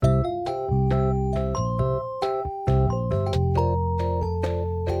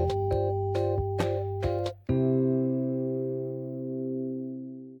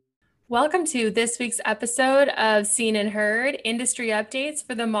Welcome to this week's episode of Seen and Heard Industry Updates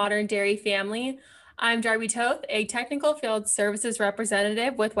for the Modern Dairy Family. I'm Darby Toth, a technical field services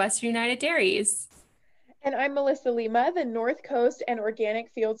representative with Western United Dairies. And I'm Melissa Lima, the North Coast and Organic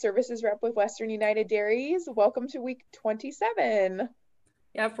Field Services Rep with Western United Dairies. Welcome to week 27.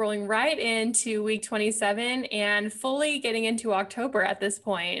 Yep, rolling right into week 27 and fully getting into October at this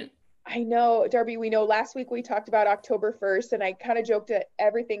point. I know, Darby, we know last week we talked about October 1st, and I kind of joked that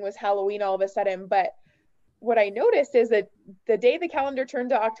everything was Halloween all of a sudden. But what I noticed is that the day the calendar turned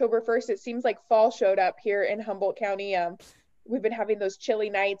to October 1st, it seems like fall showed up here in Humboldt County. We've been having those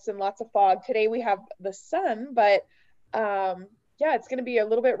chilly nights and lots of fog. Today we have the sun, but yeah, it's going to be a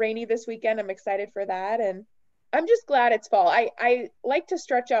little bit rainy this weekend. I'm excited for that. And I'm just glad it's fall. I like to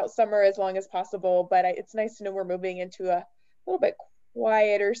stretch out summer as long as possible, but it's nice to know we're moving into a little bit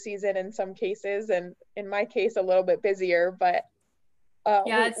quieter season in some cases, and in my case, a little bit busier. But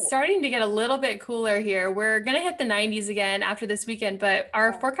Yeah, it's starting to get a little bit cooler here. We're going to hit the 90s again after this weekend, but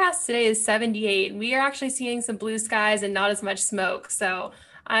our forecast today is 78. We are actually seeing some blue skies and not as much smoke. So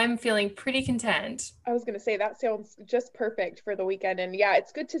I'm feeling pretty content. I was going to say that sounds just perfect for the weekend. And yeah,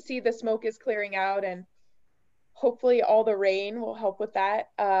 it's good to see the smoke is clearing out, and hopefully all the rain will help with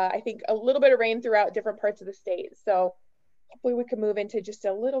that. I think a little bit of rain throughout different parts of the state. So hopefully we can move into just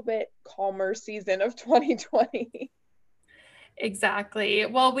a little bit calmer season of 2020. Exactly.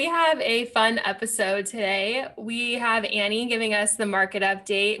 Well, we have a fun episode today. We have Annie giving us the market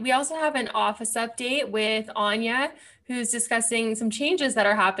update. We also have an office update with Anya, who's discussing some changes that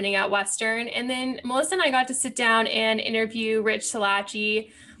are happening at Western. And then Melissa and I got to sit down and interview Rich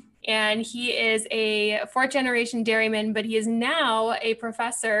Salachi. And he is a fourth generation dairyman, but he is now a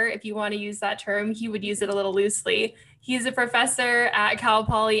professor. If you want to use that term, he would use it a little loosely. He's a professor at Cal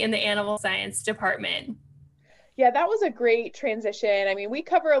Poly in the animal science department. Yeah, that was a great transition. I mean, we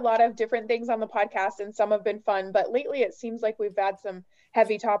cover a lot of different things on the podcast, and some have been fun, but lately it seems like we've had some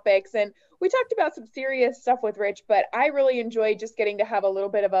heavy topics, and we talked about some serious stuff with Rich, but I really enjoyed just getting to have a little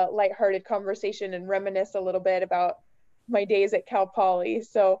bit of a lighthearted conversation and reminisce a little bit about my days at Cal Poly.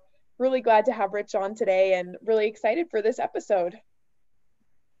 So really glad to have Rich on today and really excited for this episode.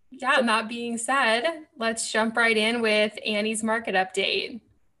 Yeah, and that being said, let's jump right in with Annie's market update.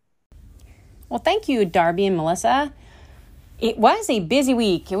 Well, thank you, Darby and Melissa. It was a busy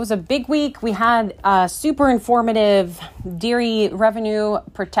week. It was a big week. We had a super informative Dairy Revenue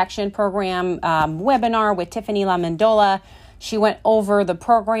Protection Program webinar with Tiffany LaMendola. She went over the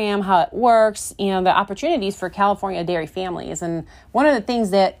program, how it works, and the opportunities for California dairy families. And one of the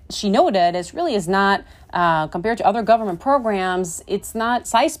things that she noted is not, compared to other government programs, it's not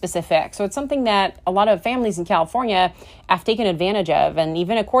size specific. So it's something that a lot of families in California have taken advantage of. And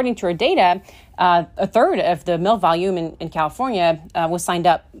even according to her data, a third of the milk volume in California was signed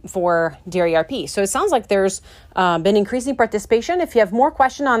up for Dairy RP. So it sounds like there's been increasing participation. If you have more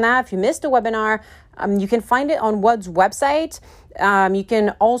question on that, if you missed the webinar, you can find it on WUD's website. You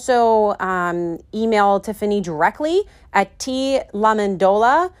can also email Tiffany directly at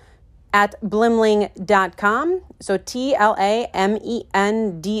tlamendola@blimling.com. So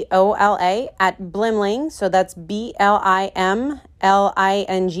TLAMENDOLA @blimling. So that's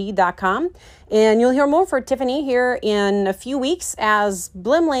BLIMLING.com. And you'll hear more for Tiffany here in a few weeks as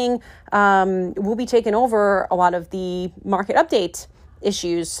Blimling will be taking over a lot of the market update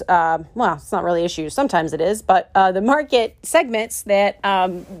issues. Well, it's not really issues. Sometimes it is, but the market segments that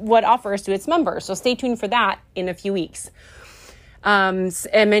WUD offers to its members. So stay tuned for that in a few weeks. I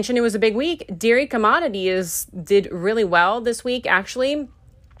mentioned it was a big week. Dairy commodities did really well this week, actually.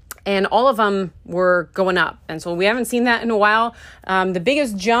 And all of them were going up. And so we haven't seen that in a while. The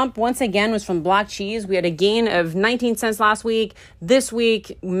biggest jump, once again, was from block cheese. We had a gain of 19 cents last week. This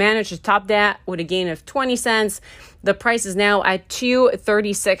week, we managed to top that with a gain of 20 cents. The price is now at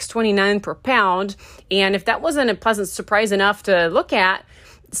 $2.3629 per pound. And if that wasn't a pleasant surprise enough to look at,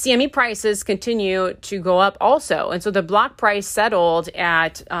 CME prices continue to go up also. And so the block price settled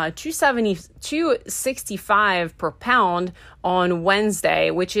at $2.65 per pound on Wednesday,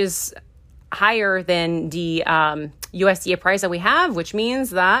 which is higher than the USDA price that we have, which means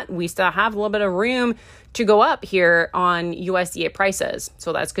that we still have a little bit of room to go up here on USDA prices.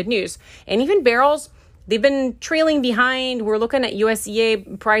 So that's good news. And even barrels, they've been trailing behind. We're looking at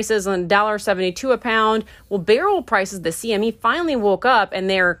USDA prices on $1.72 a pound. Well, barrel prices, the CME finally woke up and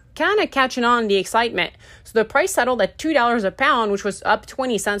they're kind of catching on the excitement. So the price settled at $2 a pound, which was up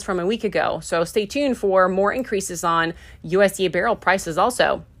 20 cents from a week ago. So stay tuned for more increases on USDA barrel prices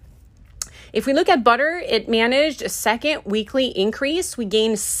also. If we look at butter, it managed a second weekly increase. We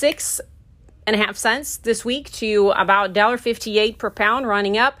gained 6 3.5 cents this week to about $1.58 per pound,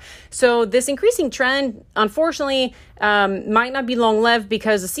 running up. So this increasing trend, unfortunately, might not be long-lived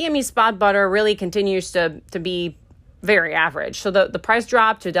because the CME spot butter really continues to be very average. So the price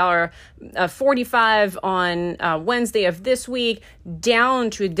dropped to $1.45 on Wednesday of this week,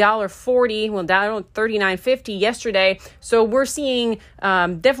 down to $1.40, well, down $39.50 yesterday. So we're seeing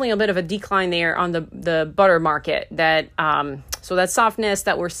definitely a bit of a decline there on the butter market. So that softness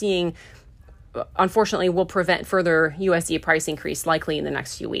that we're seeing, unfortunately, will prevent further USDA price increase likely in the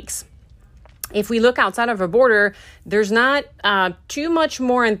next few weeks. If we look outside of our border, there's not too much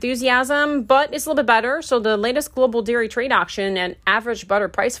more enthusiasm, but it's a little bit better. So the latest global dairy trade auction and average butter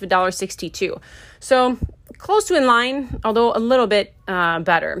price of $1.62. So close to in line, although a little bit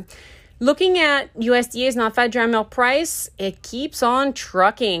better. Looking at USDA's non-fat dry milk price, it keeps on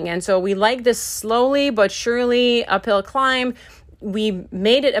trucking. And so we like this slowly but surely uphill climb. We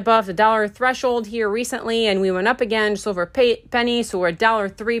made it above the dollar threshold here recently, and we went up again just over a penny, so we're at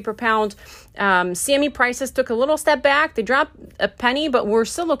 $1.03 per pound. CME prices took a little step back. They dropped a penny, but we're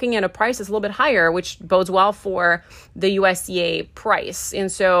still looking at a price that's a little bit higher, which bodes well for the USDA price.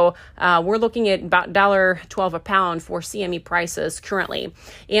 And so we're looking at about $1.12 a pound for CME prices currently.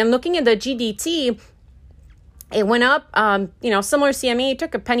 And looking at the GDT, it went up, similar to CME,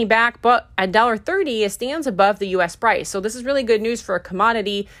 took a penny back, but at $1.30, it stands above the U.S. price. So this is really good news for a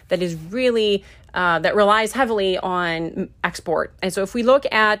commodity that is really that relies heavily on export. And so if we look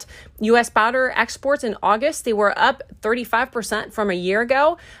at U.S. powder exports in August, they were up 35% from a year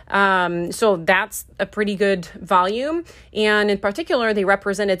ago. So that's a pretty good volume. And in particular, they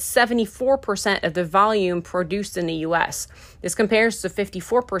represented 74% of the volume produced in the U.S. This compares to 54%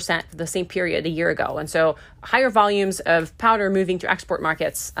 for the same period a year ago. And so higher volumes of powder moving to export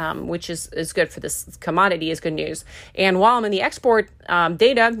markets, which is good for this commodity, is good news. And while I'm in the export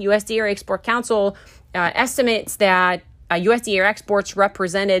data, USDA Export Council estimates that USDA exports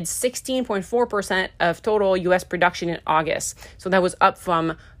represented 16.4% of total U.S. production in August. So that was up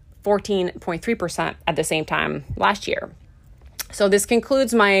from 14.3% at the same time last year. So this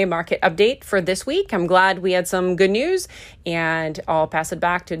concludes my market update for this week. I'm glad we had some good news, and I'll pass it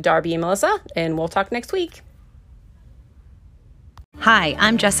back to Darby and Melissa, and we'll talk next week. Hi,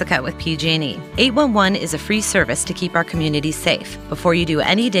 I'm Jessica with PG&E. 811 is a free service to keep our communities safe. Before you do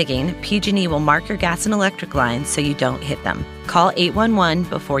any digging, PG&E will mark your gas and electric lines so you don't hit them. Call 811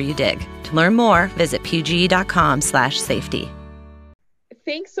 before you dig. To learn more, visit pge.com/safety.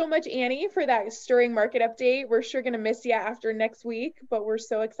 Thanks so much, Annie, for that stirring market update. We're sure going to miss you after next week, but we're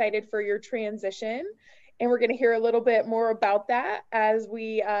so excited for your transition. And we're going to hear a little bit more about that as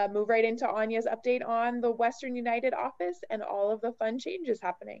we move right into Anya's update on the Western United office and all of the fun changes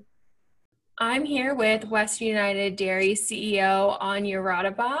happening. I'm here with Western United Dairy CEO Anya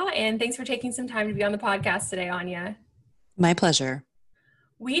Radaba, and thanks for taking some time to be on the podcast today, Anya. My pleasure.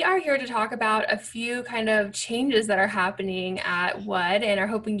 We are here to talk about a few kind of changes that are happening at WUD, and are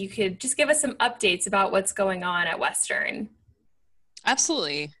hoping you could just give us some updates about what's going on at Western.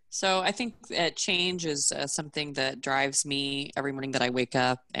 Absolutely. So I think that change is something that drives me every morning that I wake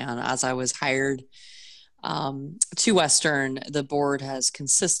up. And as I was hired to Western, the board has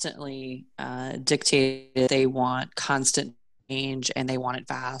consistently dictated they want constant change and they want it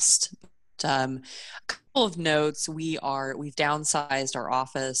fast. A couple of notes: we've downsized our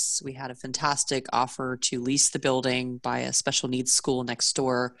office. We had a fantastic offer to lease the building by a special needs school next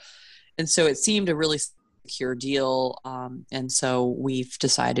door, and so it seemed a really secure deal. And so we've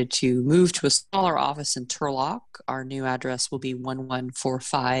decided to move to a smaller office in Turlock. Our new address will be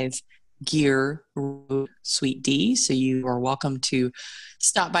 1145 Gear Road, Suite D. So you are welcome to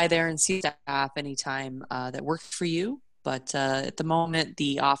stop by there and see staff anytime that works for you. But at the moment,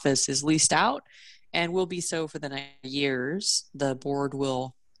 the office is leased out and will be so for the next years. The board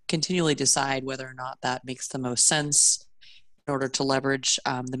will continually decide whether or not that makes the most sense in order to leverage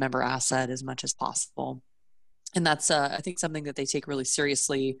the member asset as much as possible. And that's, I think, something that they take really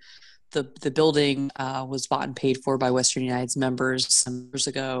seriously. The building was bought and paid for by Western United's members some years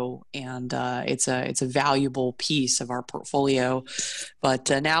ago, and it's a valuable piece of our portfolio. But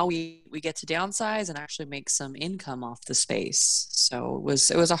now we get to downsize and actually make some income off the space. So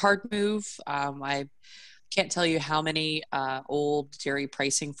it was a hard move. I can't tell you how many old dairy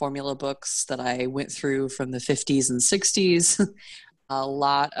pricing formula books that I went through from the 50s and 60s. A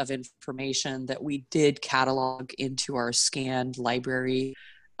lot of information that we did catalog into our scanned library.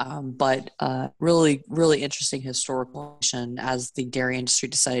 But really, really interesting historical information as the dairy industry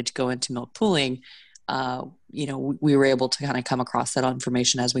decided to go into milk pooling. We were able to kind of come across that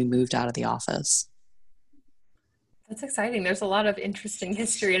information as we moved out of the office. That's exciting. There's a lot of interesting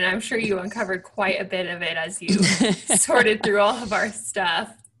history, and I'm sure you uncovered quite a bit of it as you sorted through all of our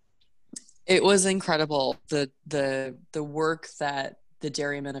stuff. It was incredible. The work that the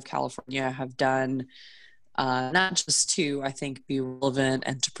Dairymen of California have done, not just to, I think, be relevant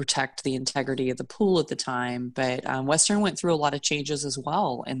and to protect the integrity of the pool at the time, but Western went through a lot of changes as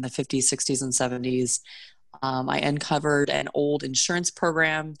well in the 50s, 60s, and 70s. I uncovered an old insurance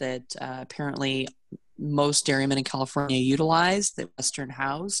program that apparently most dairymen in California utilized that Western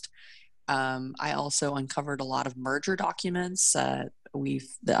housed. I also uncovered a lot of merger documents.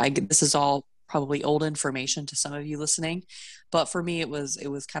 This is all probably old information to some of you listening, but for me, it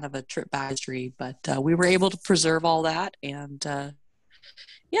was kind of a trip back history. But we were able to preserve all that, and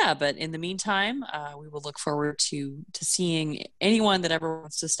but in the meantime, we will look forward to seeing anyone that ever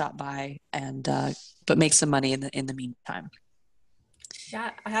wants to stop by and but make some money in the meantime.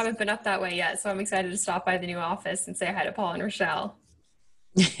 Yeah, I haven't been up that way yet, so I'm excited to stop by the new office and say hi to Paul and Rochelle.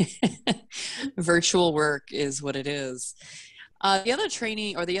 Virtual work is what it is. The other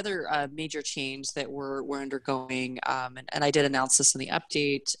training or the other major change that we're undergoing, and I did announce this in the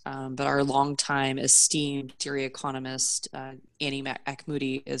update, but our longtime esteemed dairy economist, Annie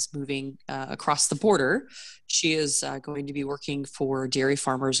Akmoudi, is moving across the border. She is going to be working for Dairy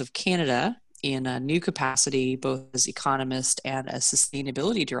Farmers of Canada in a new capacity, both as economist and as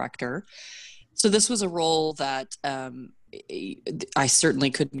sustainability director. So this was a role that I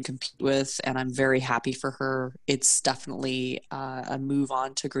certainly couldn't compete with, and I'm very happy for her. It's definitely a move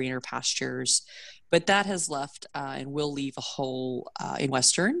on to greener pastures, but that has left and will leave a hole in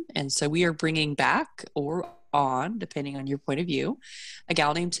Western. And so we are bringing back, or on, depending on your point of view, a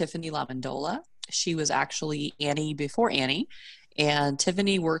gal named Tiffany Lamandola. She was actually Annie before Annie, and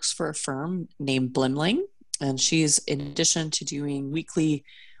Tiffany works for a firm named Blimling, and she's, in addition to doing weekly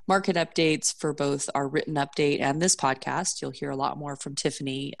market updates for both our written update and this podcast. You'll hear a lot more from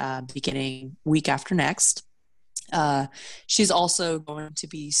Tiffany beginning week after next. She's also going to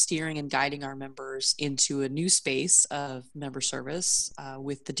be steering and guiding our members into a new space of member service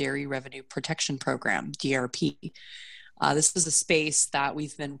with the Dairy Revenue Protection Program, DRP. This is a space that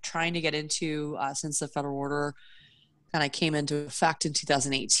we've been trying to get into since the federal order kind of came into effect in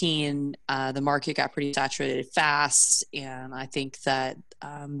 2018. The market got pretty saturated fast, and I think that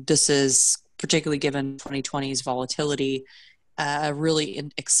this is, particularly given 2020's volatility, a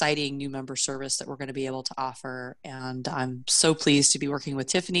really exciting new member service that we're going to be able to offer. And I'm so pleased to be working with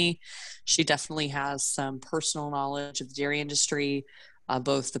Tiffany. She definitely has some personal knowledge of the dairy industry,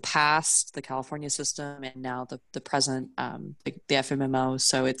 both the past, the California system, and now the present, the FMMO.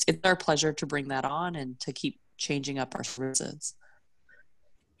 So it's our pleasure to bring that on and to keep changing up our services.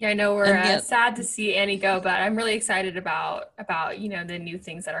 Yeah, I know we're sad to see Annie go, but I'm really excited about the new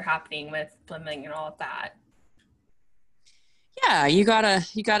things that are happening with Blimling and all of that. Yeah, you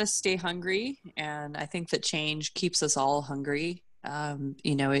gotta stay hungry, and I think that change keeps us all hungry.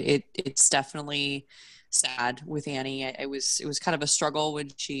 It's definitely sad with Annie. It was kind of a struggle when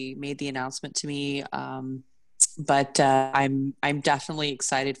she made the announcement to me, but I'm definitely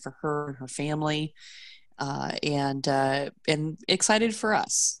excited for her and her family. And excited for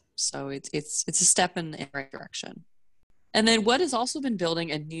us. So it's a step in the right direction. And then what has also been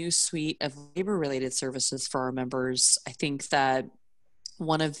building a new suite of labor-related services for our members. I think that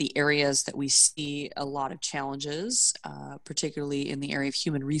one of the areas that we see a lot of challenges, particularly in the area of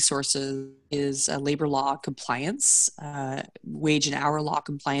human resources, is labor law compliance. Wage and hour law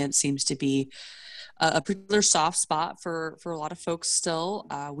compliance seems to be a particular soft spot for a lot of folks still.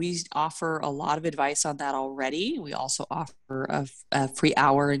 We offer a lot of advice on that already. We also offer a free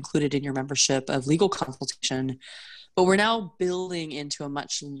hour included in your membership of legal consultation, but we're now building into a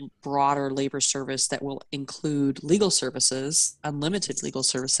much broader labor service that will include legal services, unlimited legal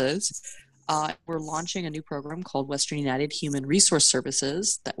services. We're launching a new program called Western United Human Resource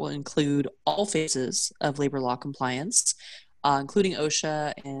Services that will include all phases of labor law compliance, including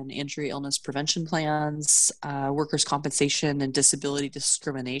OSHA and injury illness prevention plans, workers' compensation and disability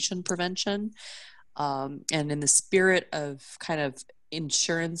discrimination prevention. And in the spirit of kind of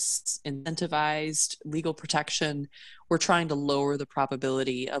insurance incentivized legal protection, we're trying to lower the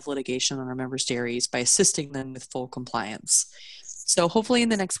probability of litigation on our members' dairies by assisting them with full compliance. So hopefully in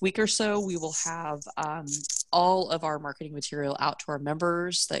the next week or so, we will have all of our marketing material out to our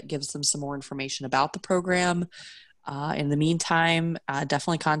members that gives them some more information about the program. In the meantime,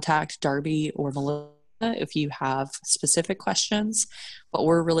 definitely contact Darby or Melissa if you have specific questions, but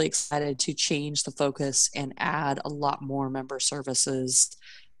we're really excited to change the focus and add a lot more member services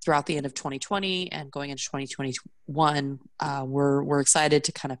throughout the end of 2020 and going into 2021. We're excited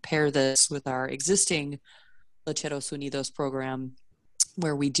to kind of pair this with our existing Lecheros Unidos program,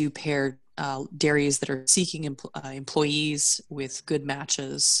 where we do pair dairies that are seeking employees with good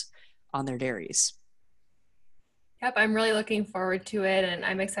matches on their dairies. Yep, I'm really looking forward to it, and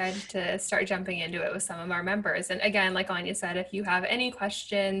I'm excited to start jumping into it with some of our members. And again, like Anya said, if you have any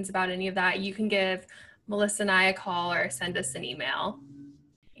questions about any of that, you can give Melissa and I a call or send us an email.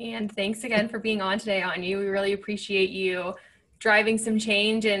 And thanks again for being on today, Anya. We really appreciate you driving some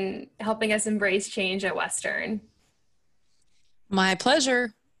change and helping us embrace change at Western. My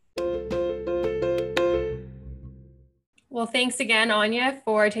pleasure. Well, thanks again, Anya,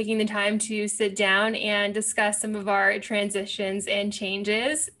 for taking the time to sit down and discuss some of our transitions and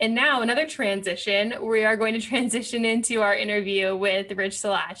changes. And now another transition, we are going to transition into our interview with Rich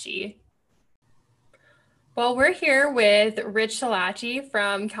Salachi. Well, we're here with Rich Salachi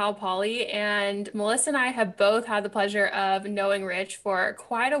from Cal Poly, and Melissa and I have both had the pleasure of knowing Rich for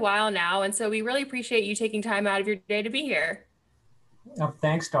quite a while now. And so we really appreciate you taking time out of your day to be here. Oh,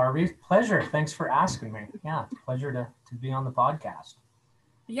 thanks, Darby. Pleasure. Thanks for asking me. Yeah, pleasure to be on the podcast.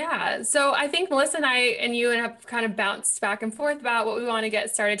 Yeah, so I think Melissa and I and you have kind of bounced back and forth about what we want to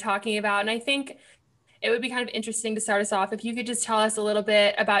get started talking about. And I think it would be kind of interesting to start us off if you could just tell us a little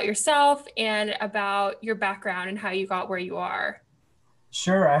bit about yourself and about your background and how you got where you are.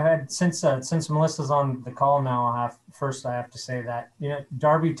 Sure. I had since Melissa's on the call now, I have to say that,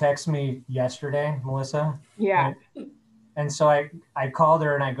 Darby texted me yesterday, Melissa. Yeah. And so I called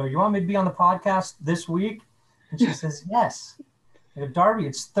her and I go, "You want me to be on the podcast this week?" And she says, "Yes." I go, "Darby,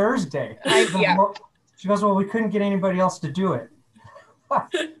 it's Thursday." She goes, "Well, we couldn't get anybody else to do it."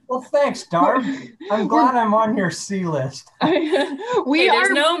 Well, thanks, Darb. I'm glad I'm on your C list. There's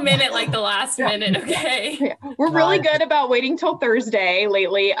no minute like the last minute, okay? Yeah. We're really good about waiting till Thursday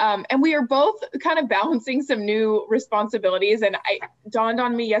lately. And we are both kind of balancing some new responsibilities. And it dawned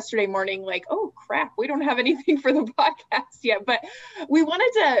on me yesterday morning, like, oh crap, we don't have anything for the podcast yet. But we wanted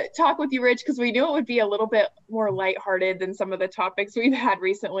to talk with you, Rich, because we knew it would be a little bit more lighthearted than some of the topics we've had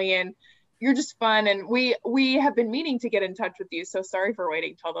recently. And you're just fun, and we have been meaning to get in touch with you. So sorry for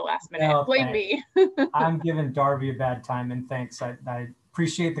waiting till the last minute. No, blame me. I'm giving Darby a bad time, and thanks. I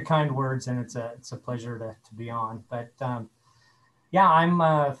appreciate the kind words, and it's a pleasure to be on. But yeah,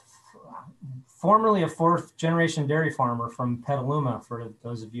 I'm formerly a fourth generation dairy farmer from Petaluma. For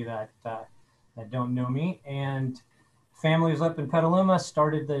those of you that don't know me, and family was up in Petaluma.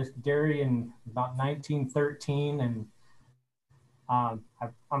 Started the dairy in about 1913, and I'm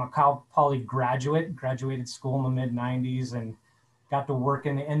a Cal Poly graduated school in the mid 90s and got to work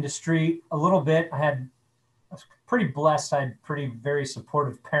in the industry a little bit. I was pretty blessed. I had very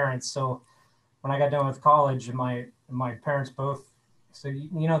supportive parents. So when I got done with college, my parents both said,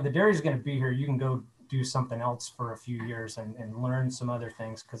 the dairy's going to be here. You can go do something else for a few years and learn some other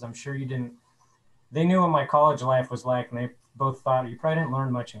things. Cause I'm sure they knew what my college life was like. And they both thought you probably didn't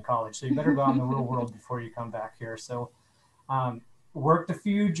learn much in college. So you better go out in the real world before you come back here. So, worked a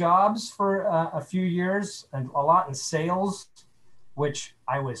few jobs for a few years and a lot in sales, which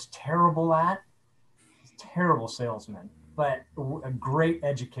I was terrible at. Terrible salesman, but a great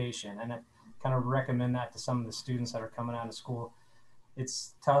education. And I kind of recommend that to some of the students that are coming out of school.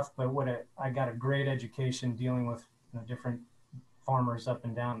 It's tough, but I got a great education dealing with different farmers up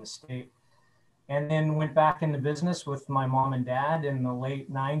and down the state. And then went back into business with my mom and dad in the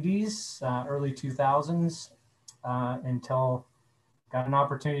late 90s, early 2000s, until got an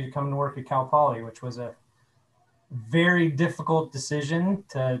opportunity to come and work at Cal Poly, which was a very difficult decision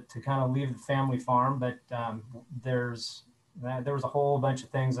to kind of leave the family farm. But there was a whole bunch of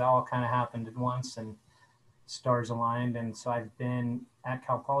things that all kind of happened at once and stars aligned. And so I've been at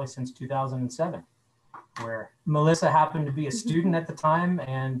Cal Poly since 2007, where Melissa happened to be a student at the time.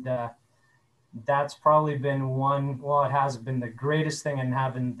 And that's probably been it has been the greatest thing in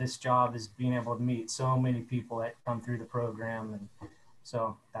having this job is being able to meet so many people that come through the program. And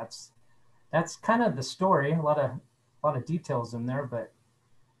so that's kind of the story. A lot of details in there, but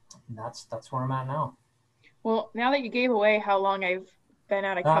that's where I'm at now. Well, now that you gave away how long I've been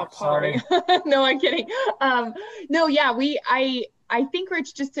out of Cal Poly. No, I'm kidding. No, yeah, I think,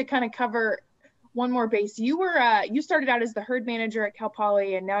 Rich, just to kind of cover one more base, you started out as the herd manager at Cal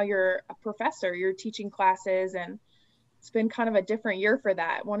Poly, and now you're a professor. You're teaching classes, and it's been kind of a different year for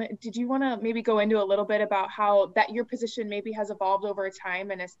that. Did you want to maybe go into a little bit about how that your position maybe has evolved over time,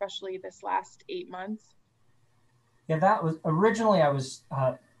 and especially this last 8 months? Yeah, that was originally I was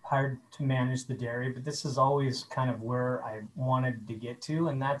hired to manage the dairy, but this is always kind of where I wanted to get to.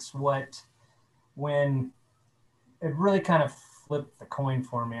 And that's when it really kind of flipped the coin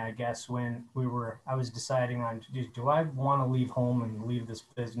for me, I guess, when I was deciding on, do I want to leave home and leave this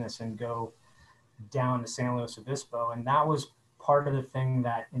business and go down to San Luis Obispo. And that was part of the thing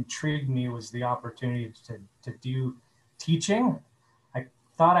that intrigued me, was the opportunity to do teaching. I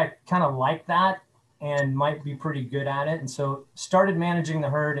thought I kind of liked that and might be pretty good at it. And so started managing the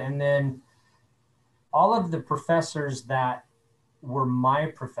herd. And then all of the professors that were my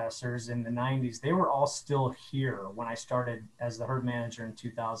professors in the 90s, they were all still here when I started as the herd manager in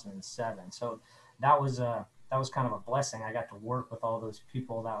 2007. So that was kind of a blessing. I got to work with all those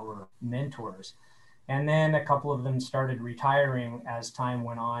people that were mentors. And then a couple of them started retiring as time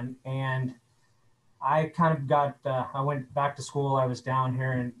went on. And I kind of I went back to school. I was down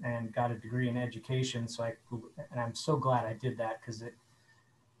here and got a degree in education. And I'm so glad I did that, because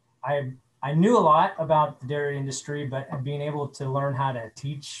I knew a lot about the dairy industry, but being able to learn how to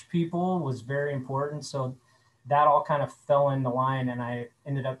teach people was very important. So that all kind of fell into line, and I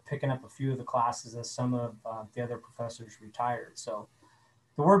ended up picking up a few of the classes as some of the other professors retired. So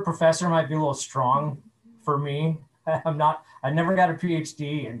the word professor might be a little strong for me. I never got a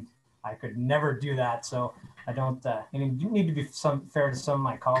PhD, and I could never do that. So I don't, you need to be fair to some of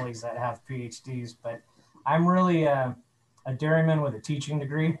my colleagues that have PhDs, but I'm really a dairyman with a teaching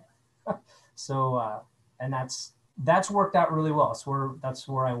degree. So, and that's worked out really well. That's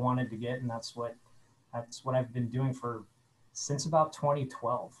where I wanted to get. And that's what I've been doing since about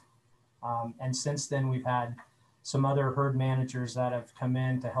 2012. And since then we've had some other herd managers that have come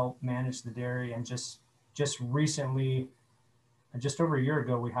in to help manage the dairy. And just recently, just over a year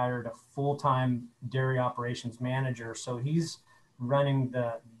ago, we hired a full-time dairy operations manager. So he's running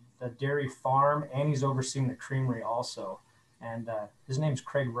the dairy farm, and he's overseeing the creamery also. And his name's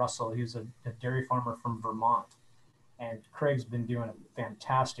Craig Russell. He's a dairy farmer from Vermont. And Craig's been doing a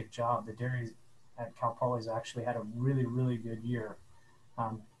fantastic job. The dairy at Cal Poly's actually had a really, really good year.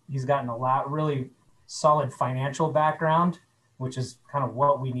 He's gotten really solid financial background, which is kind of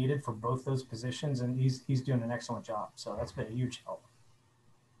what we needed for both those positions. And he's doing an excellent job. So that's been a huge help.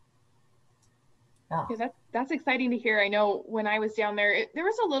 Yeah, that's exciting to hear. I know when I was down there, there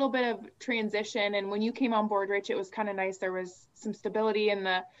was a little bit of transition. And when you came on board, Rich, it was kind of nice. There was some stability in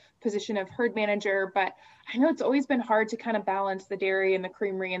the position of herd manager, but I know it's always been hard to kind of balance the dairy and the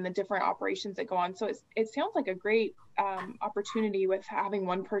creamery and the different operations that go on. So it sounds like a great opportunity with having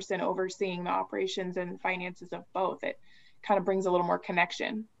one person overseeing the operations and finances of both. It kind of brings a little more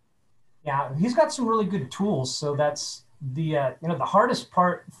connection. Yeah, he's got some really good tools. So that's the hardest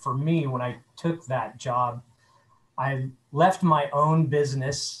part for me when I took that job. I left my own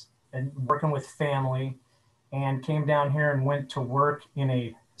business and working with family, and came down here and went to work in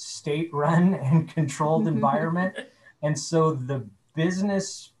a state-run and controlled environment. And so the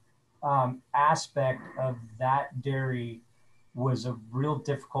business aspect of that dairy was a real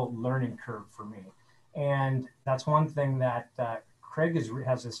difficult learning curve for me. And that's one thing that Craig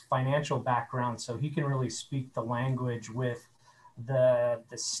has this financial background, so he can really speak the language with the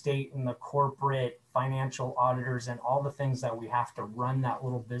state and the corporate financial auditors and all the things that we have to run that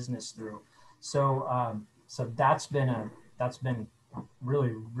little business through. So so that's been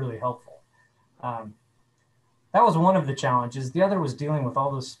really, really helpful. That was one of the challenges. The other was dealing with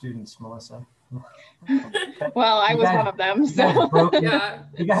all those students, Melissa. Well, I was one of them. So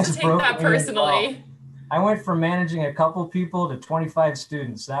you guys take that personally. I went from managing a couple people to 25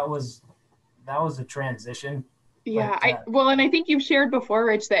 students. That was a transition. Yeah, and I think you've shared before,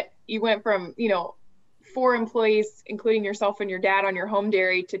 Rich, that you went from 4 employees, including yourself and your dad on your home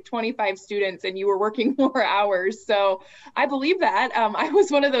dairy, to 25 students, and you were working more hours. So I believe that. I was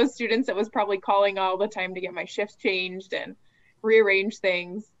one of those students that was probably calling all the time to get my shifts changed and rearrange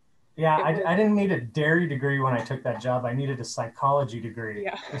things. Yeah, I didn't need a dairy degree when I took that job. I needed a psychology degree.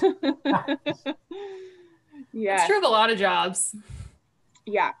 Yeah. Yeah. It's true of a lot of jobs.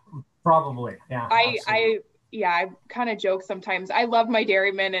 Yeah. Probably. Yeah. I kind of joke sometimes. I love my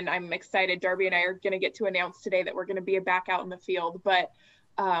dairymen, and I'm excited. Darby and I are going to get to announce today that we're going to be back out in the field. But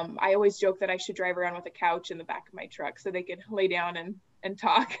I always joke that I should drive around with a couch in the back of my truck so they can lay down and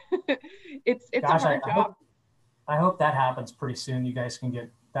talk. It's a hard job. I hope that happens pretty soon. You guys can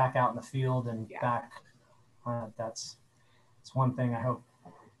get back out in the field and back. It's one thing I hope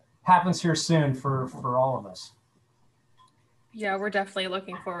happens here soon for all of us. Yeah, we're definitely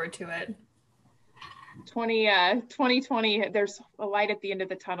looking forward to it. 2020, there's a light at the end of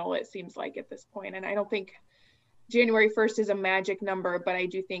the tunnel, it seems like, at this point. And I don't think January 1st is a magic number, but I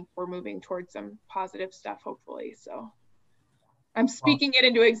do think we're moving towards some positive stuff, hopefully. So I'm speaking it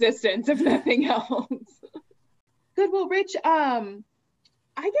into existence, if nothing else. Good. Well, Rich, I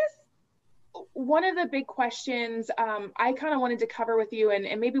guess one of the big questions I kind of wanted to cover with you,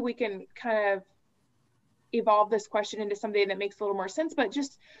 and maybe we can kind of evolve this question into something that makes a little more sense, but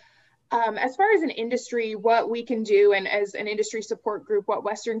just As far as an industry, what we can do, and as an industry support group, what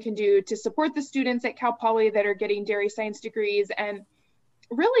Western can do to support the students at Cal Poly that are getting dairy science degrees, and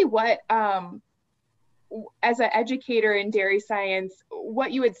really what, as an educator in dairy science,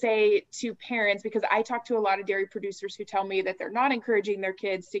 what you would say to parents, because I talk to a lot of dairy producers who tell me that they're not encouraging their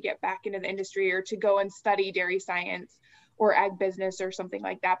kids to get back into the industry or to go and study dairy science or ag business or something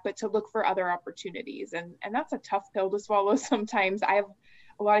like that, but to look for other opportunities. And that's a tough pill to swallow sometimes. I have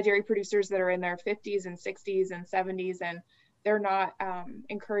a lot of dairy producers that are in their 50s and 60s and 70s, and they're not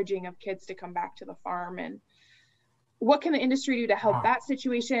encouraging of kids to come back to the farm. And what can the industry do to help that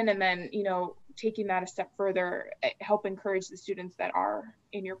situation? And then, you know, taking that a step further, help encourage the students that are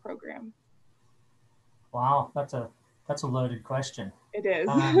in your program. Wow, that's a loaded question. It is.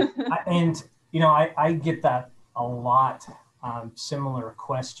 And you know, I get that a lot. Similar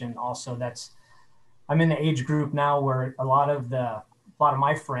question also. I'm in the age group now where a lot of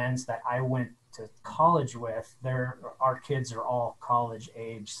my friends that I went to college with, our kids are all college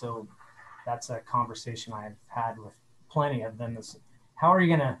age. So that's a conversation I've had with plenty of them is, how are you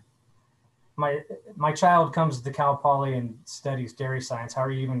going to, my child comes to Cal Poly and studies dairy science. How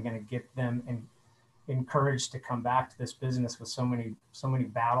are you even going to get them encouraged to come back to this business with so many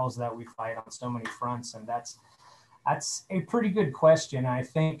battles that we fight on so many fronts? And that's a pretty good question. I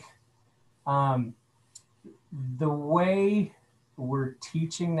think the way we're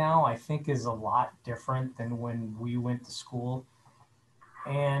teaching now, I think, is a lot different than when we went to school.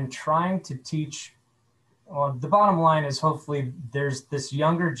 And trying to teach, well, the bottom line is hopefully there's this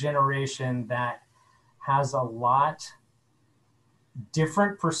younger generation that has a lot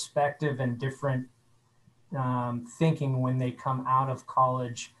different perspective and different thinking when they come out of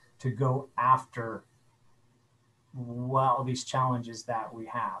college to go after, well, these challenges that we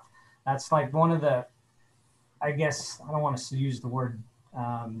have. That's like one of the, I guess, I don't want to use the word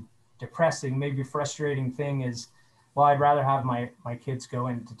depressing, maybe frustrating thing is, well, I'd rather have my kids go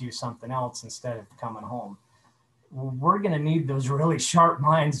in to do something else instead of coming home. We're going to need those really sharp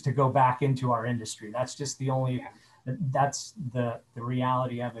minds to go back into our industry. That's just that's the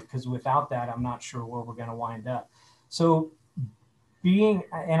reality of it. Because without that, I'm not sure where we're going to wind up. So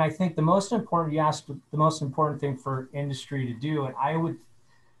and I think the most important thing for industry to do, and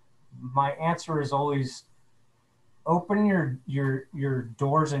my answer is always open your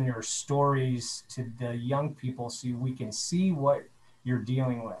doors and your stories to the young people so we can see what you're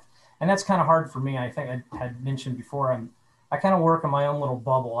dealing with. And that's kind of hard for me. I think I had mentioned before, I kind of work in my own little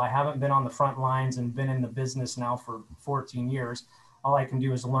bubble. I haven't been on the front lines and been in the business now for 14 years. All I can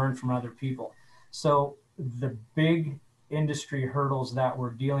do is learn from other people. So the big industry hurdles that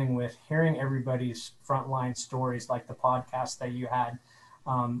we're dealing with, hearing everybody's frontline stories, like the podcast that you had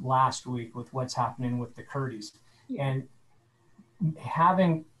last week with what's happening with the Curdies, and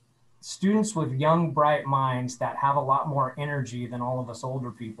having students with young, bright minds that have a lot more energy than all of us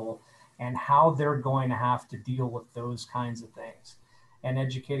older people, and how they're going to have to deal with those kinds of things, and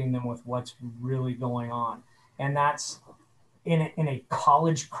educating them with what's really going on. And that's in a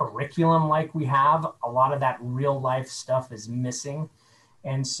college curriculum like we have, a lot of that real life stuff is missing.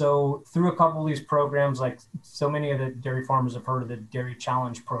 And so through a couple of these programs, like so many of the dairy farmers have heard of the Dairy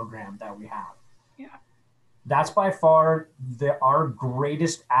Challenge program that we have. Yeah. That's by far our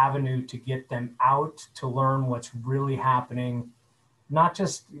greatest avenue to get them out to learn what's really happening. Not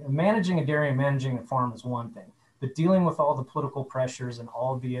just managing a dairy and managing a farm is one thing, but dealing with all the political pressures and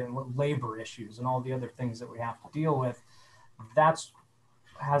all the labor issues and all the other things that we have to deal with,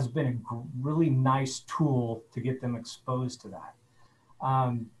 has been a really nice tool to get them exposed to that.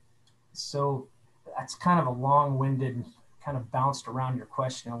 So that's kind of a long-winded, kind of bounced around your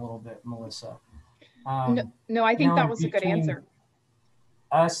question a little bit, Melissa. No, I think that was a good answer.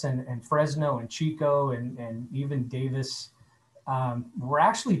 Us and Fresno and Chico and even Davis, we're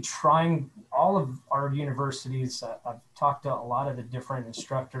actually trying, all of our universities, I've talked to a lot of the different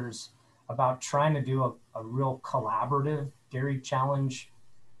instructors about trying to do a real collaborative dairy challenge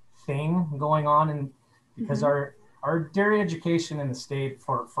thing going on. And because our dairy education in the state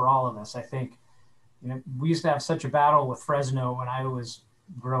for all of us, I think, we used to have such a battle with Fresno when I was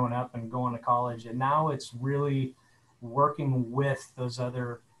growing up and going to college. And now it's really working with those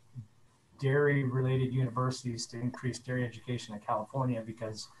other dairy related universities to increase dairy education in California,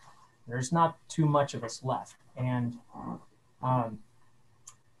 because there's not too much of us left. And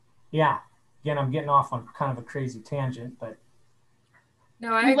again, I'm getting off on kind of a crazy tangent, but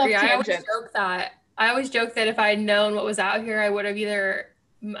no, I agree. I always joke that if I had known what was out here, I would have either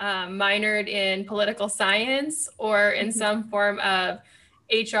minored in political science or in some form of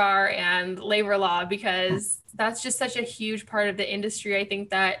HR and labor law, because that's just such a huge part of the industry. I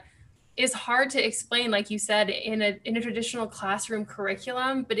think that is hard to explain, like you said, in a traditional classroom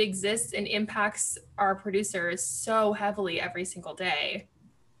curriculum, but exists and impacts our producers so heavily every single day.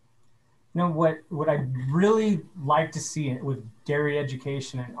 You know, what I'd really like to see with dairy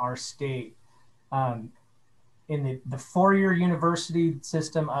education in our state, in the four-year university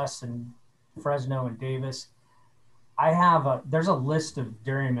system, us and Fresno and Davis, there's a list of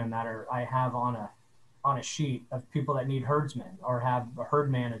dairymen that I have on a sheet of people that need herdsmen or have herd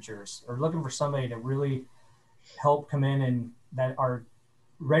managers or looking for somebody to really help come in and that are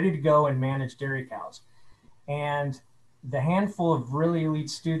ready to go and manage dairy cows. And the handful of really elite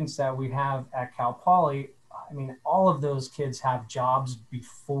students that we have at Cal Poly, I mean, all of those kids have jobs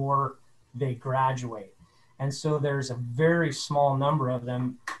before they graduate. And so there's a very small number of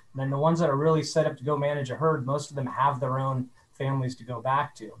them. Then the ones that are really set up to go manage a herd, most of them have their own families to go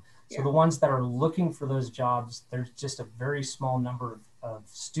back to. So the ones that are looking for those jobs, there's just a very small number of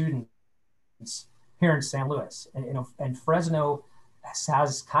students here in San Luis. And, you know, and Fresno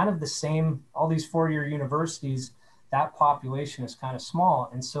has kind of the same, all these four-year universities, that population is kind of small.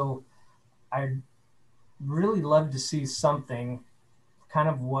 And so I'd really love to see something kind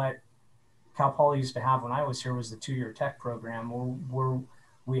of what Cal Poly used to have when I was here was the two-year tech program where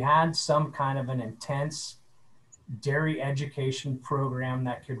we had some kind of an intense dairy education program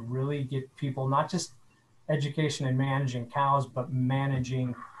that could really get people not just education in managing cows, but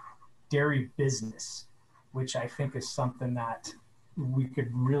managing dairy business, which I think is something that we could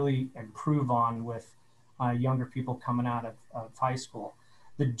really improve on with younger people coming out of high school.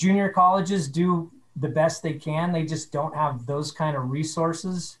 The junior colleges do the best they can. They just don't have those kind of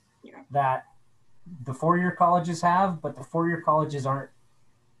resources that the four-year colleges have, but the four-year colleges aren't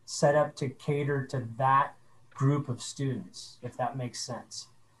set up to cater to that group of students, if that makes sense.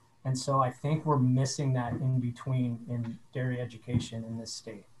 And so I think we're missing that in between in dairy education in this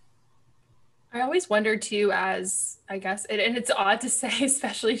state. I always wonder too, as I guess, and it's odd to say,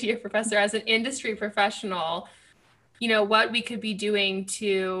 especially to your professor, as an industry professional, you know, what we could be doing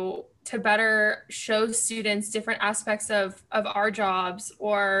to better show students different aspects of our jobs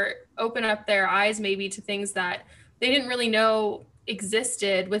or open up their eyes maybe to things that they didn't really know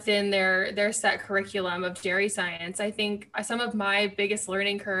existed within their set curriculum of dairy science. I think some of my biggest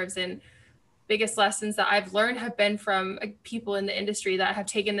learning curves and biggest lessons that I've learned have been from people in the industry that have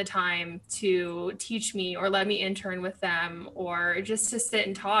taken the time to teach me or let me intern with them or just to sit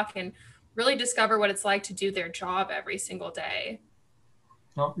and talk and really discover what it's like to do their job every single day.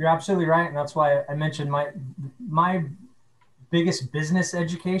 No, you're absolutely right. And that's why I mentioned my biggest business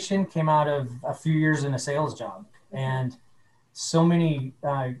education came out of a few years in a sales job. And so many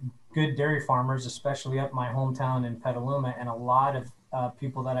good dairy farmers, especially up my hometown in Petaluma, and a lot of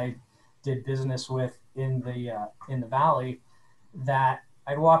people that I did business with in the valley, that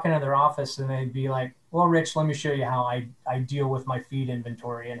I'd walk into their office and they'd be like, well, Rich, let me show you how I deal with my feed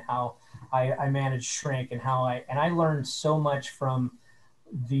inventory and how I manage shrink and how I learned so much from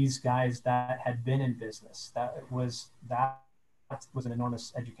these guys that had been in business. That was an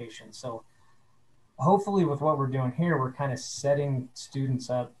enormous education. So hopefully with what we're doing here, we're kind of setting students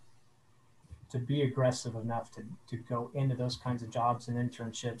up to be aggressive enough to go into those kinds of jobs and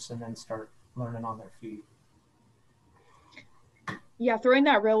internships and then start learning on their feet. Yeah, throwing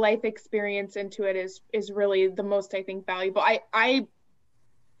that real life experience into it is really the most, I think, valuable. I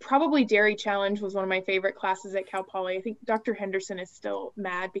probably Dairy Challenge was one of my favorite classes at Cal Poly. I think Dr. Henderson is still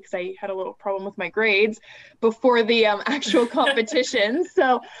mad because I had a little problem with my grades before the actual competition.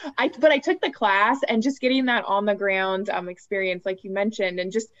 But I took the class, and just getting that on the ground experience, like you mentioned,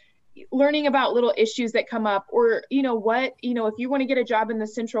 and just learning about little issues that come up, or if you want to get a job in the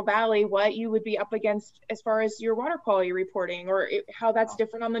Central Valley, what you would be up against as far as your water quality reporting, or how that's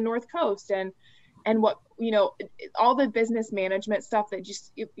different on the North Coast, and what, all the business management stuff that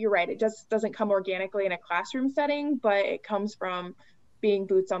you're right, it just doesn't come organically in a classroom setting, but it comes from being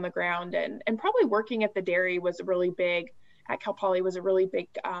boots on the ground, and probably working at the dairy was a really big, at Cal Poly was a really big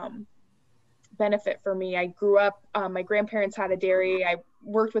benefit for me. I grew up, my grandparents had a dairy. I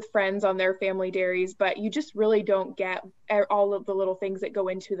worked with friends on their family dairies, but you just really don't get all of the little things that go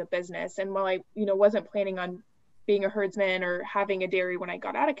into the business. And while I, wasn't planning on being a herdsman or having a dairy when I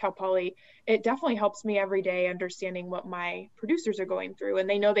got out of Cal Poly, it definitely helps me every day understanding what my producers are going through. And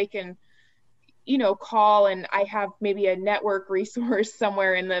they know they can, call, and I have maybe a network resource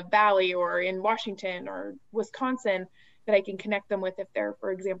somewhere in the Valley or in Washington or Wisconsin that I can connect them with if they're,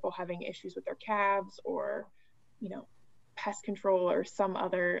 for example, having issues with their calves or, pest control or some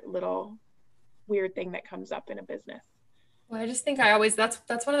other little weird thing that comes up in a business. Well, I just think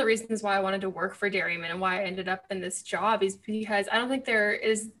that's one of the reasons why I wanted to work for Dairyman and why I ended up in this job, is because I don't think there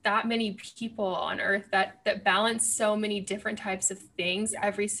is that many people on earth that balance so many different types of things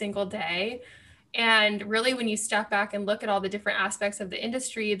every single day. And really, when you step back and look at all the different aspects of the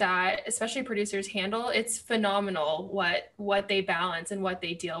industry that especially producers handle, it's phenomenal what they balance and what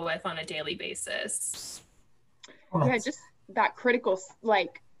they deal with on a daily basis. Yeah, just that critical,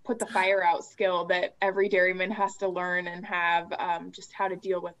 like, put the fire out skill that every dairyman has to learn and have, just how to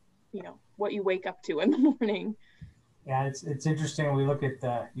deal with, what you wake up to in the morning. Yeah, it's interesting.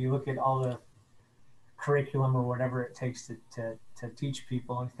 You look at all the curriculum or whatever it takes to teach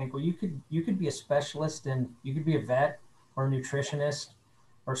people, and think, well, you could be a specialist, and you could be a vet or a nutritionist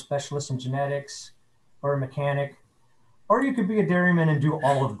or a specialist in genetics or a mechanic, or you could be a dairyman and do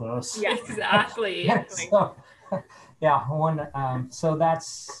all of those. Yeah, exactly. So, yeah, so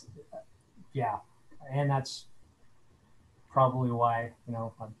that's, yeah, and that's probably why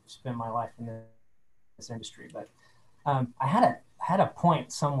I've spent my life in this industry. But I had a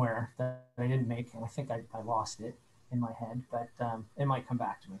point somewhere that I didn't make, and I think I lost it in my head, but it might come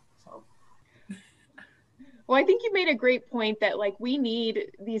back to me. So, well, I think you made a great point that, like, we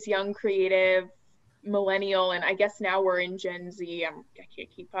need these young, creative, millennial, and I guess now we're in Gen Z. I can't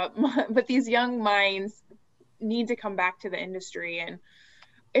keep up, but these young minds need to come back to the industry. And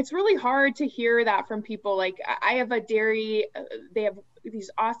it's really hard to hear that from people. Like, I have a dairy, they have these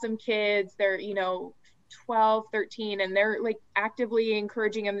awesome kids. They're 12, 13, and they're, like, actively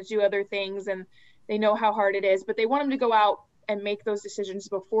encouraging them to do other things, and they know how hard it is, but they want them to go out and make those decisions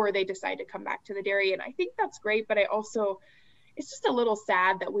before they decide to come back to the dairy. And I think that's great, but it's just a little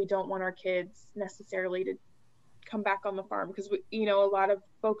sad that we don't want our kids necessarily to come back on the farm, because a lot of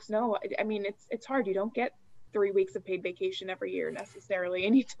folks know, I mean, it's hard. You don't get 3 weeks of paid vacation every year necessarily,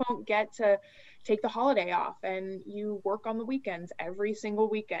 and you don't get to take the holiday off, and you work on the weekends every single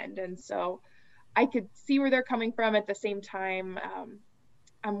weekend. And so I could see where they're coming from. At the same time,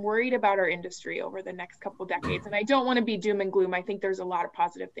 I'm worried about our industry over the next couple decades, and I don't want to be doom and gloom. I think there's a lot of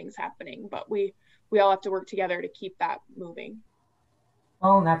positive things happening, but we all have to work together to keep that moving.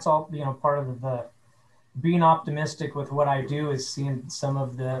 Well, and that's all, part of the being optimistic with what I do is seeing some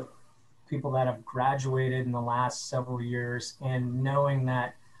of the people that have graduated in the last several years and knowing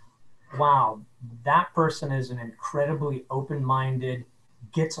that, wow, that person is an incredibly open-minded,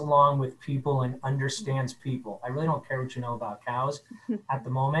 gets along with people and understands people. I really don't care what you know about cows at the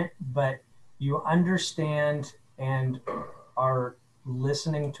moment, but you understand and are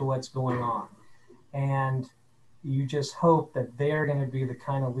listening to what's going on. And you just hope that they're going to be the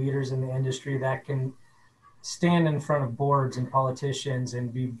kind of leaders in the industry that can stand in front of boards and politicians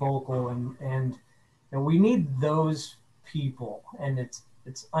and be vocal. And we need those people. And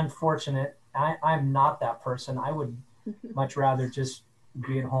it's unfortunate. I'm not that person. I would much rather just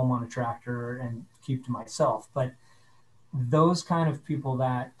be at home on a tractor and keep to myself. But those kind of people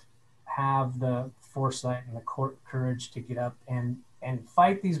that have the foresight and the courage to get up and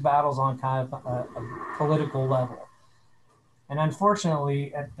fight these battles on kind of a political level. And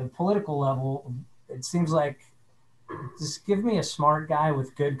unfortunately, at the political level, it seems like, just give me a smart guy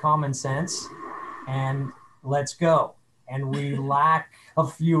with good common sense and let's go. And we lack a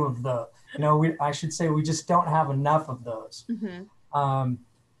few of those. I should say we just don't have enough of those. Mm-hmm.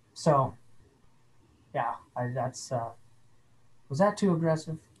 So, yeah, was that too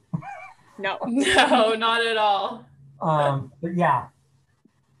aggressive? No, not at all. But yeah.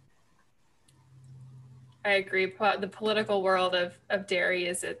 I agree. The political world of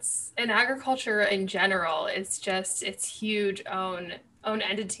dairy and agriculture in general, it's huge own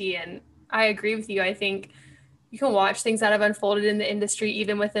entity. And I agree with you. I think you can watch things that have unfolded in the industry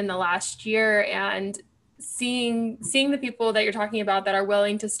even within the last year, and seeing the people that you're talking about that are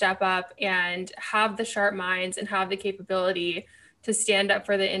willing to step up and have the sharp minds and have the capability to stand up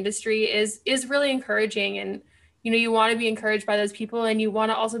for the industry is really encouraging. And you want to be encouraged by those people, and you want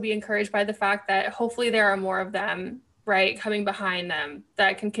to also be encouraged by the fact that hopefully there are more of them, right, coming behind them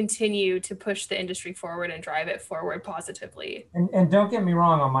that can continue to push the industry forward and drive it forward positively. And don't get me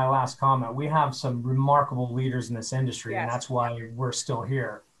wrong on my last comment. We have some remarkable leaders in this industry, yes, and that's why we're still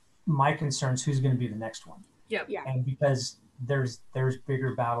here. My concern is who's going to be the next one. Yep. Yeah. And because there's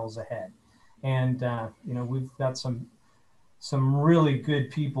bigger battles ahead, and we've got some really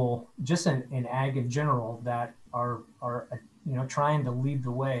good people just in ag in general that are trying to lead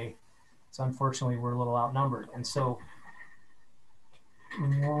the way. So unfortunately we're a little outnumbered, and so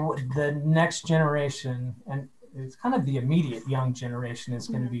the next generation, and it's kind of the immediate young generation, is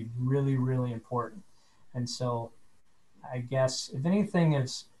going to be really, really important. And so I guess if anything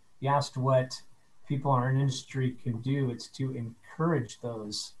is, you asked what people in our industry can do, it's to encourage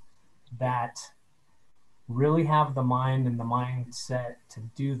those that really have the mind and the mindset to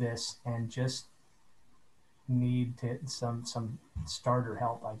do this and just need some starter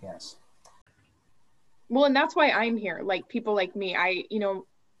help, I guess. Well, and that's why I'm here. Like people like me, I,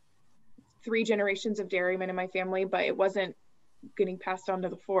 3 generations of dairymen in my family, but it wasn't getting passed on to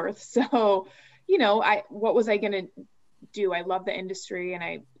the 4th. So, what was I going to do? I love the industry and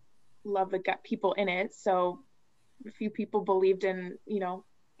I love the gut people in it. So a few people believed in,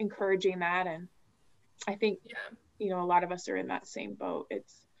 encouraging that. And I think, a lot of us are in that same boat.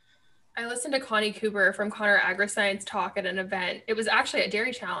 I listened to Connie Cooper from Connor AgriScience talk at an event. It was actually at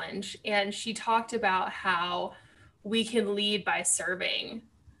Dairy Challenge. And she talked about how we can lead by serving.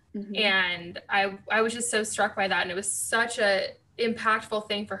 Mm-hmm. And I was just so struck by that. And it was such a impactful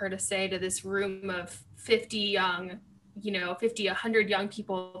thing for her to say to this room of 50 100 young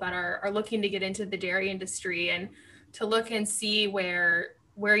people that are looking to get into the dairy industry, and to look and see where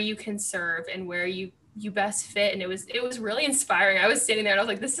you can serve and where you best fit. And it was really inspiring. I was standing there and I was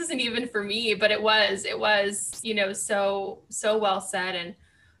like, this isn't even for me, but it was, so well said.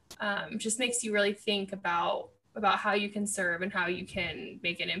 And just makes you really think about how you can serve and how you can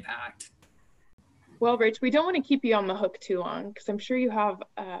make an impact. Well, Rich, we don't want to keep you on the hook too long because I'm sure you have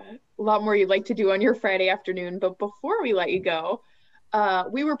a lot more you'd like to do on your Friday afternoon. But before we let you go,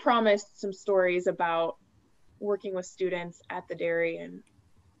 we were promised some stories about working with students at the dairy and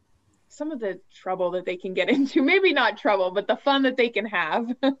some of the trouble that they can get into. Maybe not trouble, but the fun that they can have.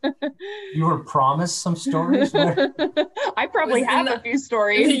 You were promised some stories? I probably have a few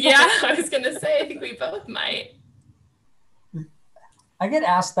stories. Yeah, I was going to say, I think we both might. I get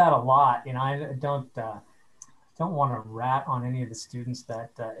asked that a lot. I don't want to rat on any of the students that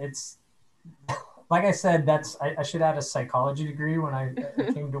it's, like I said, I should add a psychology degree when I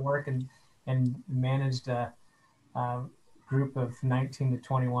came to work and managed a group of 19 to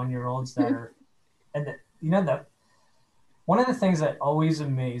 21-year-olds that are, and one of the things that always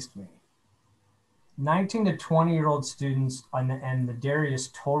amazed me, 19 to 20-year-old students and the dairy is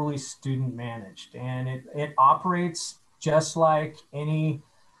totally student managed, and it operates just like any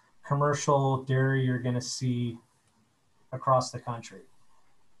commercial dairy you're going to see across the country.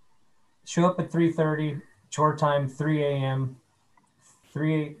 Show up at 3:30, chore time 3 a.m.,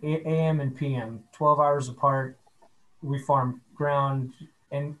 3 a.m. and p.m., 12 hours apart. We farm ground,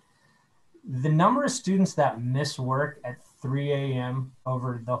 and the number of students that miss work at 3 a.m.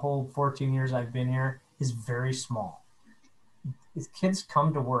 over the whole 14 years I've been here is very small. These kids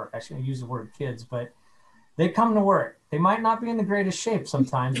come to work. I shouldn't use the word kids, but they come to work. They might not be in the greatest shape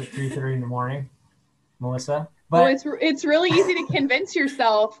sometimes at 3:30 in the morning, Melissa. But it's really easy to convince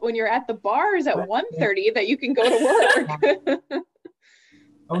yourself when you're at the bars at 1:30 that you can go to work.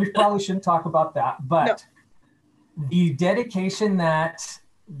 We probably shouldn't talk about that, but no. The dedication that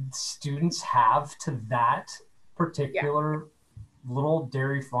students have to that particular little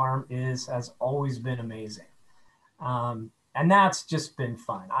dairy farm has always been amazing. And that's just been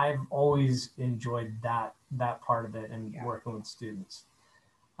fun. I've always enjoyed that part of it and working with students.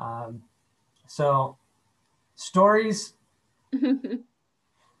 So stories. Maybe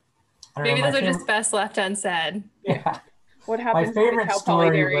those are just best left unsaid. Yeah. What happened? My favorite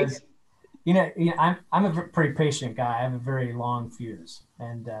story was, I'm a pretty patient guy. I have a very long fuse,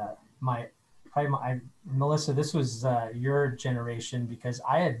 and Melissa, this was your generation because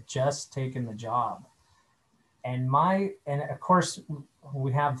I had just taken the job, and of course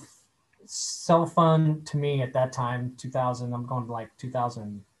we have cell phone. To me at that time, 2000, I'm going to like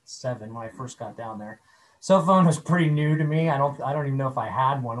 2007 when I first got down there. Cell phone was pretty new to me. I don't even know if I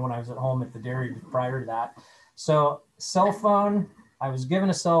had one when I was at home at the dairy prior to that. So cell phone, I was given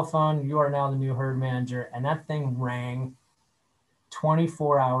a cell phone. You are now the new herd manager, and that thing rang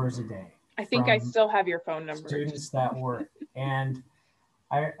 24 hours a day. I think I still have your phone number. Students that work, and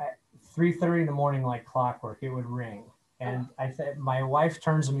I 3:30 in the morning, like clockwork, it would ring. And my wife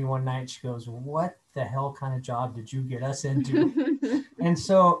turns to me one night. She goes, "What the hell kind of job did you get us into?" And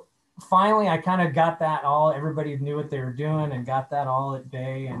so finally, I kind of got that all. Everybody knew what they were doing, and got that all at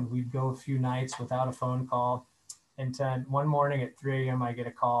bay. And we'd go a few nights without a phone call. And one morning at 3 a.m., I get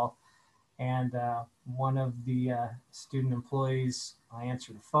a call, and one of the student employees, I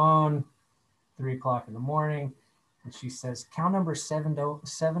answer the phone, 3 o'clock in the morning, and she says, "Cow number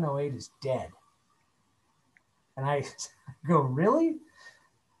 708 is dead." And I go, "Really?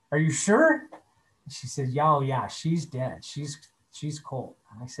 Are you sure?" And she said, "Yeah, she's dead. She's cold."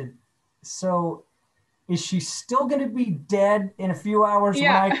 And I said, "So is she still going to be dead in a few hours when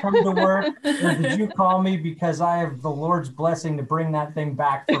Yeah. I come to work? Or did you call me because I have the Lord's blessing to bring that thing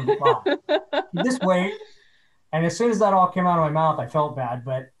back from life? You just wait. And as soon as that all came out of my mouth, I felt bad,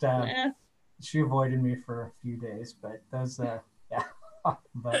 but she avoided me for a few days. But those, yeah.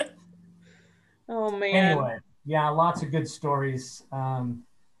 But Oh man. anyway, yeah, lots of good stories.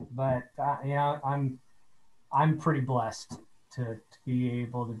 But yeah, I'm pretty blessed to be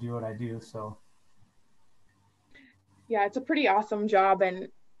able to do what I do. So yeah, it's a pretty awesome job, and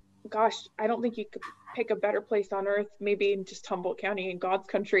gosh, I don't think you could pick a better place on earth, maybe in just Humboldt County in God's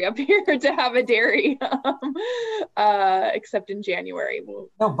country up here, to have a dairy, except in January.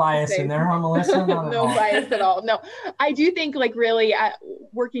 No bias in there, huh, Melissa? No bias at all. No, I do think like really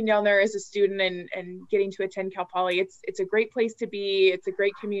working down there as a student and getting to attend Cal Poly, it's a great place to be. It's a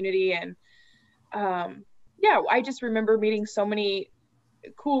great community. And yeah, I just remember meeting so many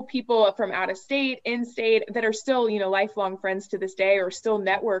cool people from out of state, in state, that are still, you know, lifelong friends to this day, or still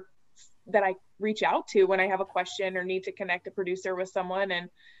network that I reach out to when I have a question or need to connect a producer with someone. And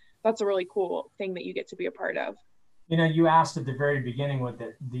that's a really cool thing that you get to be a part of. You know, you asked at the very beginning what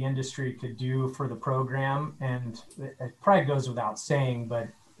the industry could do for the program, and it probably goes without saying, but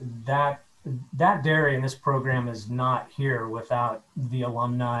that dairy in this program is not here without the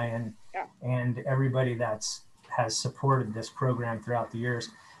alumni and everybody has supported this program throughout the years.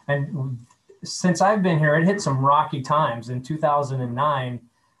 And since I've been here, it hit some rocky times. In 2009,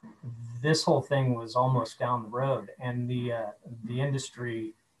 this whole thing was almost down the road, and the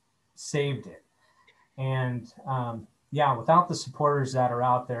industry saved it. And yeah, without the supporters that are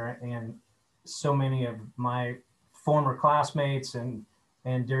out there, and so many of my former classmates and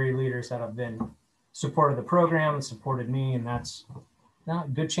dairy leaders that have been supported the program and supported me, and that's a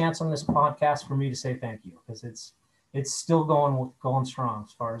good chance on this podcast for me to say thank you, because it's still going strong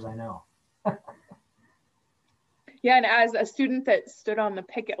as far as I know. Yeah, and as a student that stood on the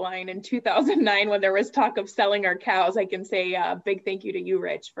picket line in 2009 when there was talk of selling our cows, I can say a big thank you to you,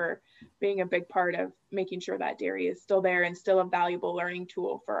 Rich, for being a big part of making sure that dairy is still there and still a valuable learning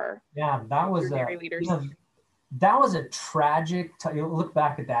tool for our dairy leaders. You know, that was a tragic look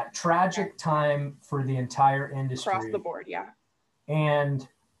back at that tragic time for the entire industry across the board. Yeah. And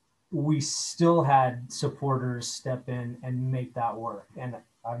we still had supporters step in and make that work. And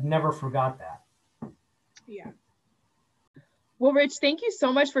I've never forgot that. Yeah. Well, Rich, thank you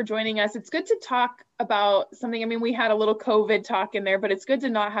so much for joining us. It's good to talk about something. I mean, we had a little COVID talk in there, but it's good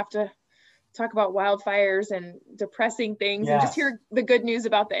to not have to talk about wildfires and depressing things, and just hear the good news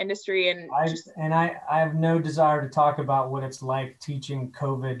about the industry. And I have no desire to talk about what it's like teaching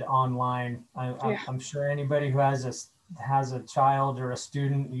COVID online. I'm sure anybody who has a child or a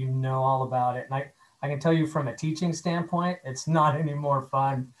student, you know all about it. And I can tell you from a teaching standpoint, it's not any more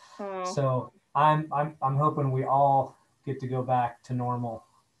fun. So I'm hoping we all get to go back to normal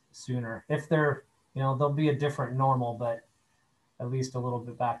sooner. If there'll be a different normal, but at least a little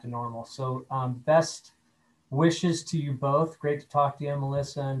bit back to normal. So best wishes to you both. Great to talk to you,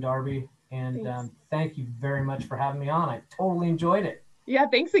 Melissa and Darby. And thank you very much for having me on. I totally enjoyed it. Yeah,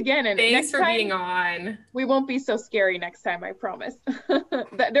 thanks again. And thanks for being on. We won't be so scary next time, I promise.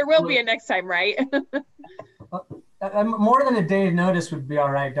 There will be a next time, right? More than a day's notice would be all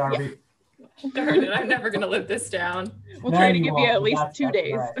right, Darby. Yeah. Darn it, I'm never going to live this down. We'll try to give you at least 2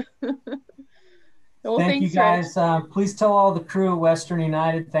 days. Right. Well, thank you guys. Please tell all the crew at Western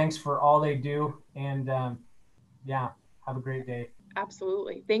United, thanks for all they do. And yeah, have a great day.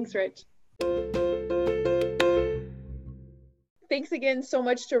 Absolutely. Thanks, Rich. Thanks again so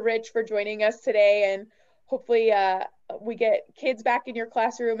much to Rich for joining us today. And hopefully we get kids back in your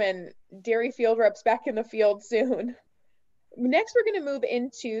classroom and dairy field reps back in the field soon. Next, we're going to move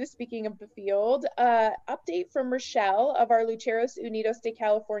into, speaking of the field, update from Rochelle of our Lucheros Unidos de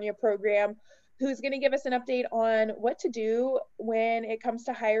California program, who's going to give us an update on what to do when it comes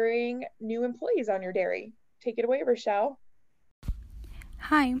to hiring new employees on your dairy. Take it away, Rochelle.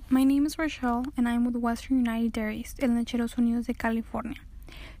 Hi, my name is Rochelle, and I'm with Western United Dairies en Lecheros Unidos de California.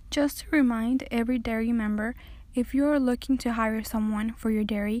 Just to remind every dairy member, if you are looking to hire someone for your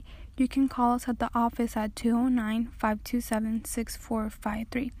dairy, you can call us at the office at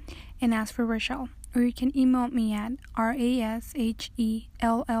 209-527-6453 and ask for Rochelle, or you can email me at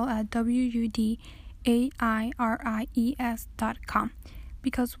rashell@wudairies.com,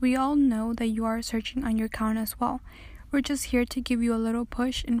 because we all know that you are searching on your account as well. We're just here to give you a little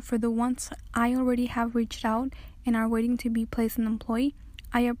push, and for the ones I already have reached out and are waiting to be placed an employee,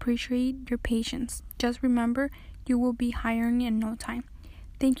 I appreciate your patience. Just remember, you will be hiring in no time.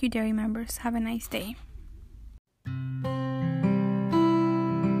 Thank you, dairy members. Have a nice day.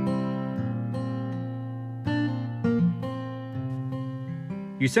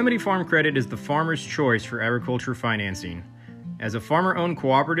 Yosemite Farm Credit is the farmer's choice for agriculture financing. As a farmer-owned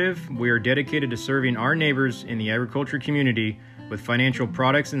cooperative, we are dedicated to serving our neighbors in the agriculture community with financial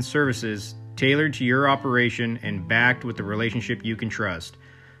products and services tailored to your operation and backed with the relationship you can trust.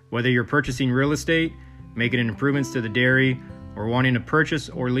 Whether you're purchasing real estate, making improvements to the dairy, or wanting to purchase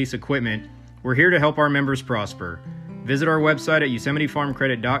or lease equipment, we're here to help our members prosper. Visit our website at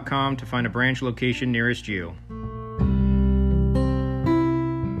YosemiteFarmCredit.com to find a branch location nearest you.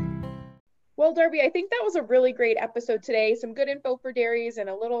 Well, Darby, I think that was a really great episode today. Some good info for dairies and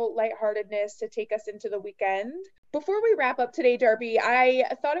a little lightheartedness to take us into the weekend. Before we wrap up today, Darby, I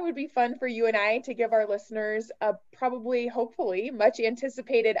thought it would be fun for you and I to give our listeners a probably, hopefully, much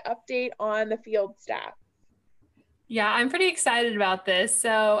anticipated update on the field staff. Yeah, I'm pretty excited about this.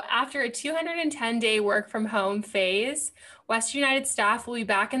 So after a 210-day work from home phase, Western United staff will be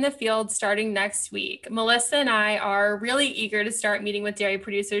back in the field starting next week. Melissa and I are really eager to start meeting with dairy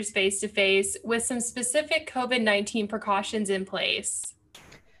producers face-to-face with some specific COVID-19 precautions in place.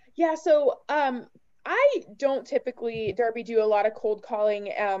 Yeah, so I don't typically, Darby, do a lot of cold calling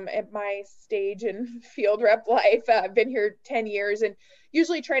at my stage in field rep life. I've been here 10 years and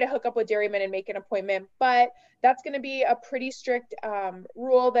usually try to hook up with dairymen and make an appointment, but that's going to be a pretty strict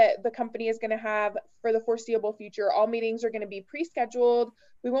rule that the company is going to have for the foreseeable future. All meetings are going to be pre-scheduled.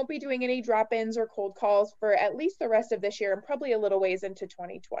 We won't be doing any drop-ins or cold calls for at least the rest of this year and probably a little ways into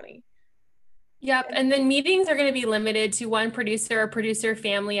 2020. Yep. And then meetings are going to be limited to one producer or producer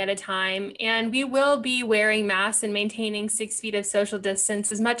family at a time. And we will be wearing masks and maintaining 6 feet of social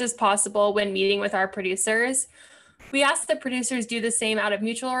distance as much as possible when meeting with our producers. We ask that producers do the same out of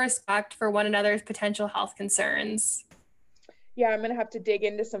mutual respect for one another's potential health concerns. Yeah, I'm going to have to dig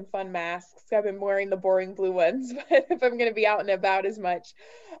into some fun masks. I've been wearing the boring blue ones, but if I'm going to be out and about as much.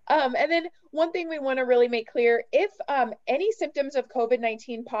 And then one thing we want to really make clear, if any symptoms of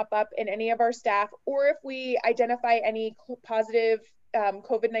COVID-19 pop up in any of our staff, or if we identify any positive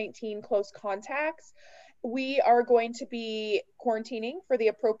COVID-19 close contacts, we are going to be quarantining for the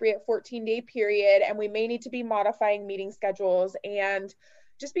appropriate 14-day period, and we may need to be modifying meeting schedules. And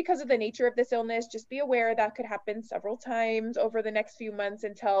just because of the nature of this illness, just be aware that could happen several times over the next few months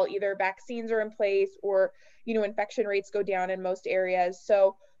until either vaccines are in place or, infection rates go down in most areas.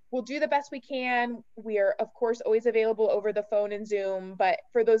 So we'll do the best we can. We are, of course, always available over the phone and Zoom, but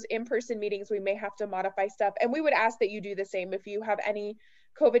for those in-person meetings, we may have to modify stuff. And we would ask that you do the same if you have any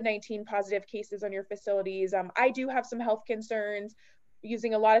COVID-19 positive cases on your facilities. I do have some health concerns,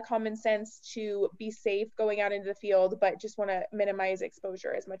 using a lot of common sense to be safe going out into the field, but just want to minimize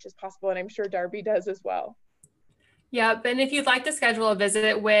exposure as much as possible. And I'm sure Darby does as well. Yep. And if you'd like to schedule a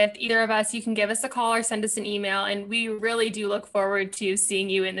visit with either of us, you can give us a call or send us an email. And we really do look forward to seeing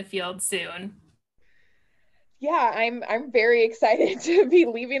you in the field soon. Yeah, I'm very excited to be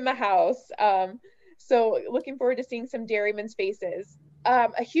leaving the house. So looking forward to seeing some dairymen's faces.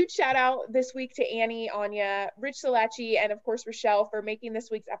 A huge shout out this week to Annie, Anya, Rich Salachi, and of course, Rochelle for making this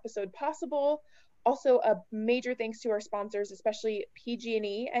week's episode possible. Also, a major thanks to our sponsors, especially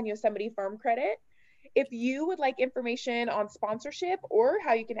PG&E and Yosemite Farm Credit. If you would like information on sponsorship or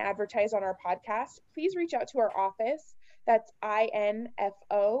how you can advertise on our podcast, please reach out to our office. That's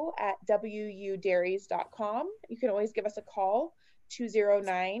info@wudairies.com. You can always give us a call,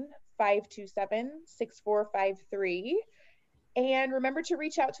 209-527-6453. And remember to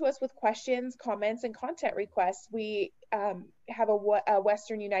reach out to us with questions, comments, and content requests. We have a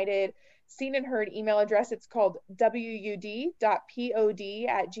Western United Seen and Heard email address. It's called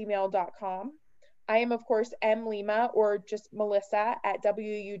wud.pod@gmail.com. I am, of course, M. Lima, or just Melissa at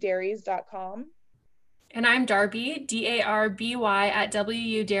wudairies.com. And I'm Darby, Darby at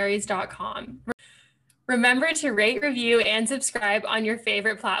wudairies.com. Remember to rate, review, and subscribe on your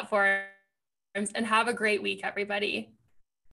favorite platforms, and have a great week, everybody.